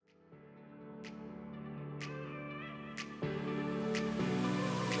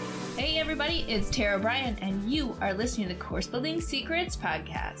everybody, it's Tara Bryan, and you are listening to the Course Building Secrets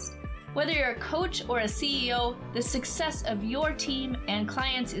podcast. Whether you're a coach or a CEO, the success of your team and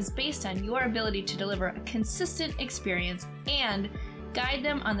clients is based on your ability to deliver a consistent experience and guide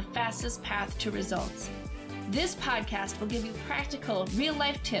them on the fastest path to results. This podcast will give you practical,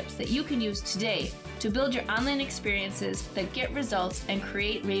 real-life tips that you can use today to build your online experiences that get results and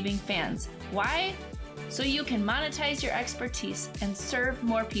create raving fans. Why? So you can monetize your expertise and serve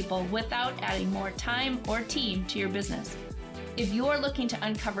more people without adding more time or team to your business. If you're looking to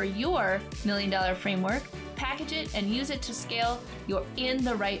uncover your $1 million framework, package it, and use it to scale, you're in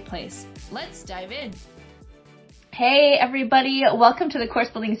the right place. Let's dive in. Hey everybody, welcome to the Course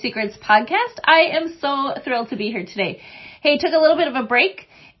Building Secrets podcast. I am so thrilled to be here today. Hey, took a little bit of a break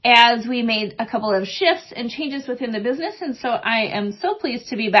as we made a couple of shifts and changes within the business, and so I am so pleased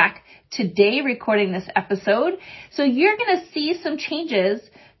to be back today recording this episode. So you're going to see some changes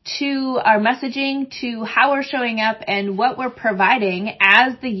to our messaging, to how we're showing up, and what we're providing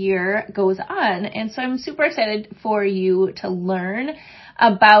as the year goes on. And so I'm super excited for you to learn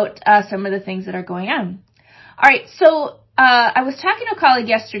about some of the things that are going on. All right, so I was talking to a colleague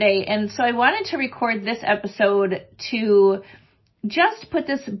yesterday, and so I wanted to record this episode to just put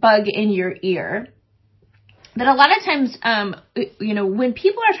this bug in your ear. That a lot of times, when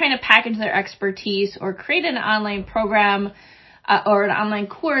people are trying to package their expertise or create an online program or an online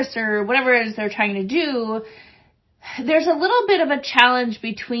course or whatever it is they're trying to do, there's a little bit of a challenge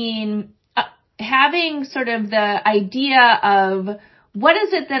between having sort of the idea of what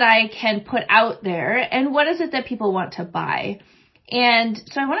is it that I can put out there and what is it that people want to buy. And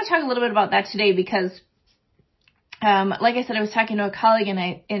so I want to talk a little bit about that today because, like I said, I was talking to a colleague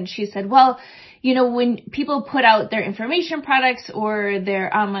and she said, well, when people put out their information products or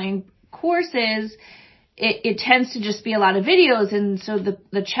their online courses, it tends to just be a lot of videos. And so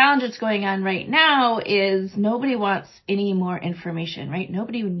the challenge that's going on right now is nobody wants any more information, right?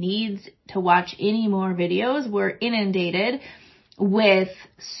 Nobody needs to watch any more videos. We're inundated with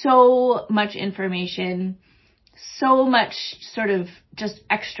so much information, so much sort of just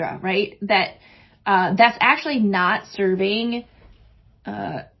extra, right? That's actually not serving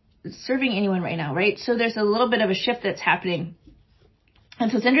anyone right now, right? So there's a little bit of a shift that's happening. And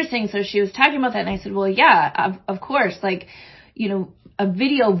so it's interesting. So she was talking about that and I said, well, yeah, of course, a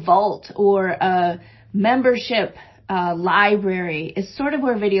video vault or a membership library is sort of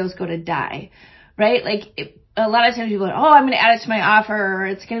where videos go to die, right? A lot of times people go, I'm going to add it to my offer, or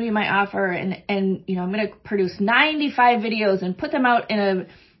it's going to be my offer. And I'm going to produce 95 videos and put them out in a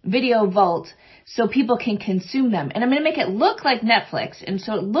video vault so people can consume them. And I'm going to make it look like Netflix. And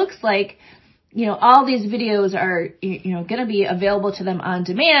so it looks like, all these videos are, going to be available to them on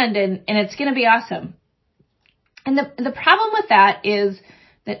demand and it's going to be awesome. And the problem with that is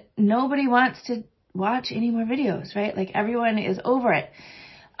that nobody wants to watch any more videos, right? Everyone is over it.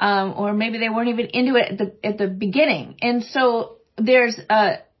 Or maybe they weren't even into it at the beginning. And so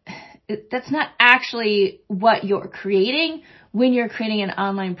that's not actually what you're creating when you're creating an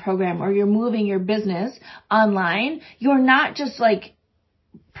online program or you're moving your business online. You're not just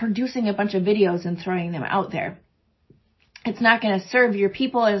producing a bunch of videos and throwing them out there. It's not going to serve your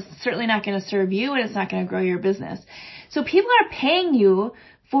people. It's certainly not going to serve you, and it's not going to grow your business. So people are paying you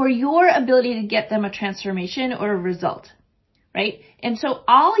for your ability to get them a transformation or a result, right? And so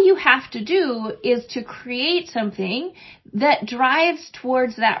all you have to do is to create something that drives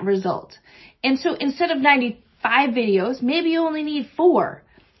towards that result. And so instead of 95 videos, maybe you only need 4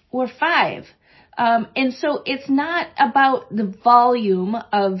 or 5. And so it's not about the volume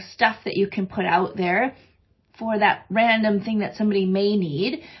of stuff that you can put out there for that random thing that somebody may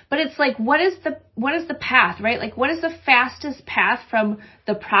need, but it's what is the path, right? What is the fastest path from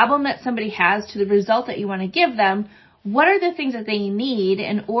the problem that somebody has to the result that you want to give them? What are the things that they need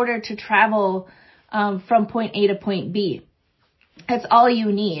in order to travel from point A to point B? That's all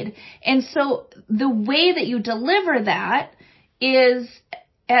you need. And so the way that you deliver that is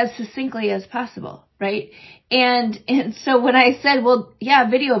as succinctly as possible, right? And so when I said, well, yeah,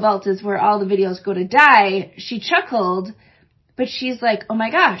 Video Vault is where all the videos go to die, she chuckled, but she's like, oh my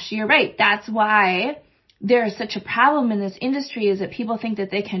gosh, you're right. That's why there's such a problem in this industry, is that people think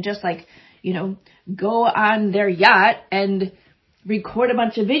that they can just go on their yacht and record a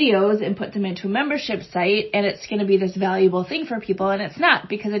bunch of videos and put them into a membership site, and it's going to be this valuable thing for people. And it's not,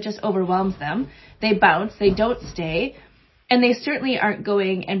 because it just overwhelms them. They bounce, they don't stay. And they certainly aren't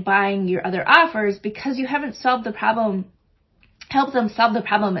going and buying your other offers because you haven't solved the problem, helped them solve the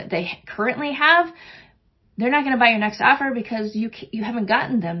problem that they currently have. They're not going to buy your next offer because you haven't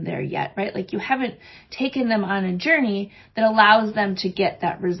gotten them there yet, right? You haven't taken them on a journey that allows them to get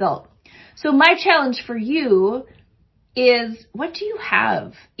that result. So my challenge for you is, what do you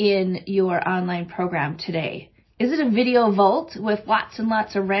have in your online program today? Is it a video vault with lots and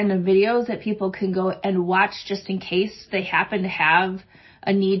lots of random videos that people can go and watch just in case they happen to have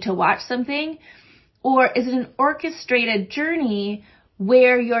a need to watch something? Or is it an orchestrated journey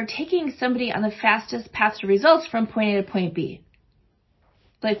where you're taking somebody on the fastest path to results from point A to point B?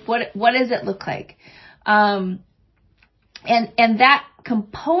 Like, what does it look like? And that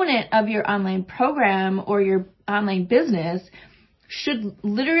component of your online program or your online business should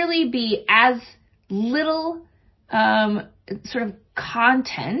literally be as little sort of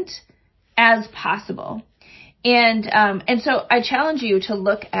content as possible. And so I challenge you to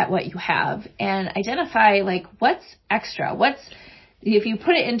look at what you have and identify, like, what's extra. If you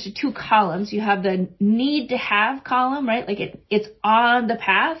put it into two columns, you have the need to have column, right? Like it's on the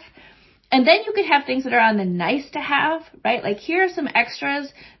path. And then you could have things that are on the nice to have, right? Like, here are some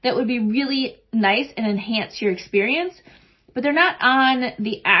extras that would be really nice and enhance your experience, but they're not on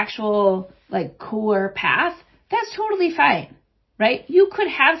the actual, like, core path. That's totally fine, right? You could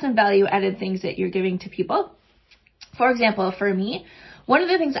have some value added things that you're giving to people. For example, for me, one of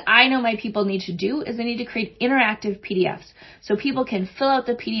the things I know my people need to do is they need to create interactive PDFs so people can fill out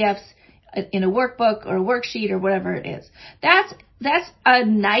the PDFs in a workbook or a worksheet or whatever it is. That's a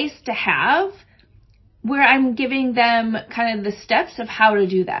nice to have, where I'm giving them kind of the steps of how to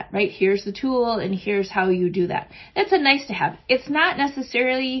do that, right? Here's the tool and here's how you do that. That's a nice to have. It's not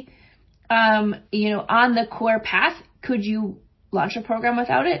necessarily, on the core path. Could you launch a program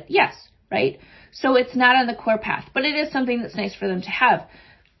without it? Yes, right? So it's not on the core path, but it is something that's nice for them to have.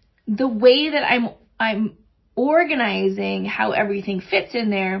 The way that I'm organizing how everything fits in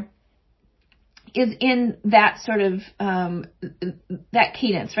there is in that sort of, that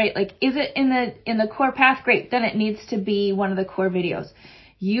cadence, right? Like, is it in the core path? Great. Then it needs to be one of the core videos.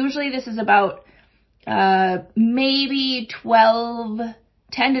 Usually this is about, maybe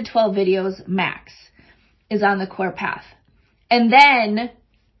 10 to 12 videos max is on the core path. And then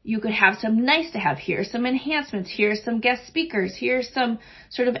you could have some nice to have. Here's some enhancements. Here's some guest speakers. Here's some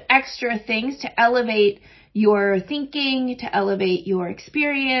sort of extra things to elevate your thinking, to elevate your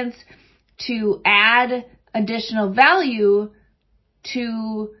experience, to add additional value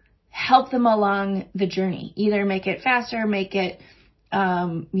to help them along the journey. Either make it faster, make it,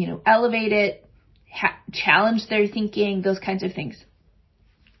 elevate it, challenge their thinking, those kinds of things.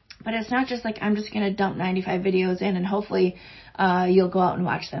 But it's not just like, I'm just going to dump 95 videos in and hopefully you'll go out and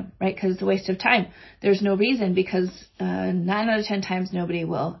watch them, right? Because it's a waste of time. There's no reason, because 9 out of 10 times nobody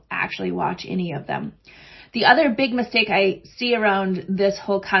will actually watch any of them. The other big mistake I see around this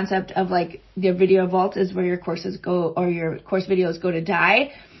whole concept of, like, the video vault is where your courses go, or your course videos go to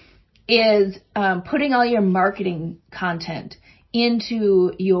die, is putting all your marketing content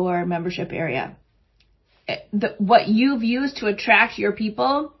into your membership area. What you've used to attract your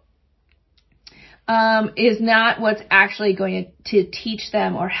people is not what's actually going to teach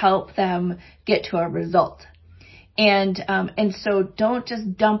them or help them get to a result. And so don't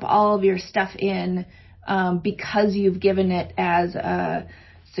just dump all of your stuff in because you've given it as a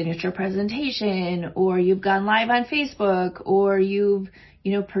signature presentation, or you've gone live on Facebook, or you've,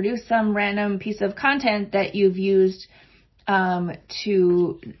 produced some random piece of content that you've used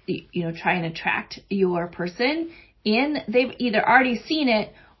to, try and attract your person in. They've either already seen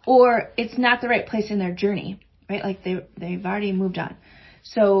it or it's not the right place in their journey, right? Like they've already moved on.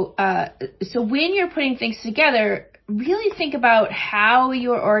 So when you're putting things together, really think about how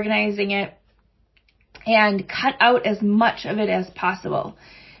you're organizing it and cut out as much of it as possible.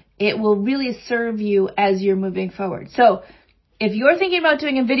 It will really serve you as you're moving forward. So if you're thinking about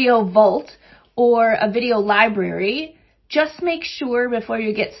doing a video vault or a video library, just make sure before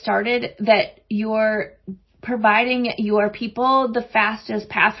you get started that you're providing your people the fastest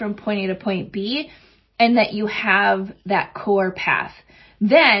path from point A to point B, and that you have that core path.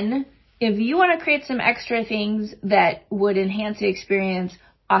 Then, if you want to create some extra things that would enhance the experience,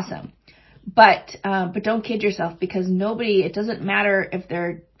 awesome. But don't kid yourself, because it doesn't matter if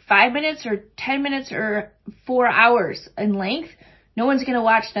they're 5 minutes or 10 minutes or 4 hours in length. No one's going to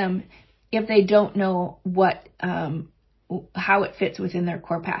watch them if they don't know how it fits within their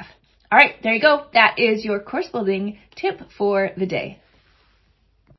core path. All right, there you go. That is your course building tip for the day.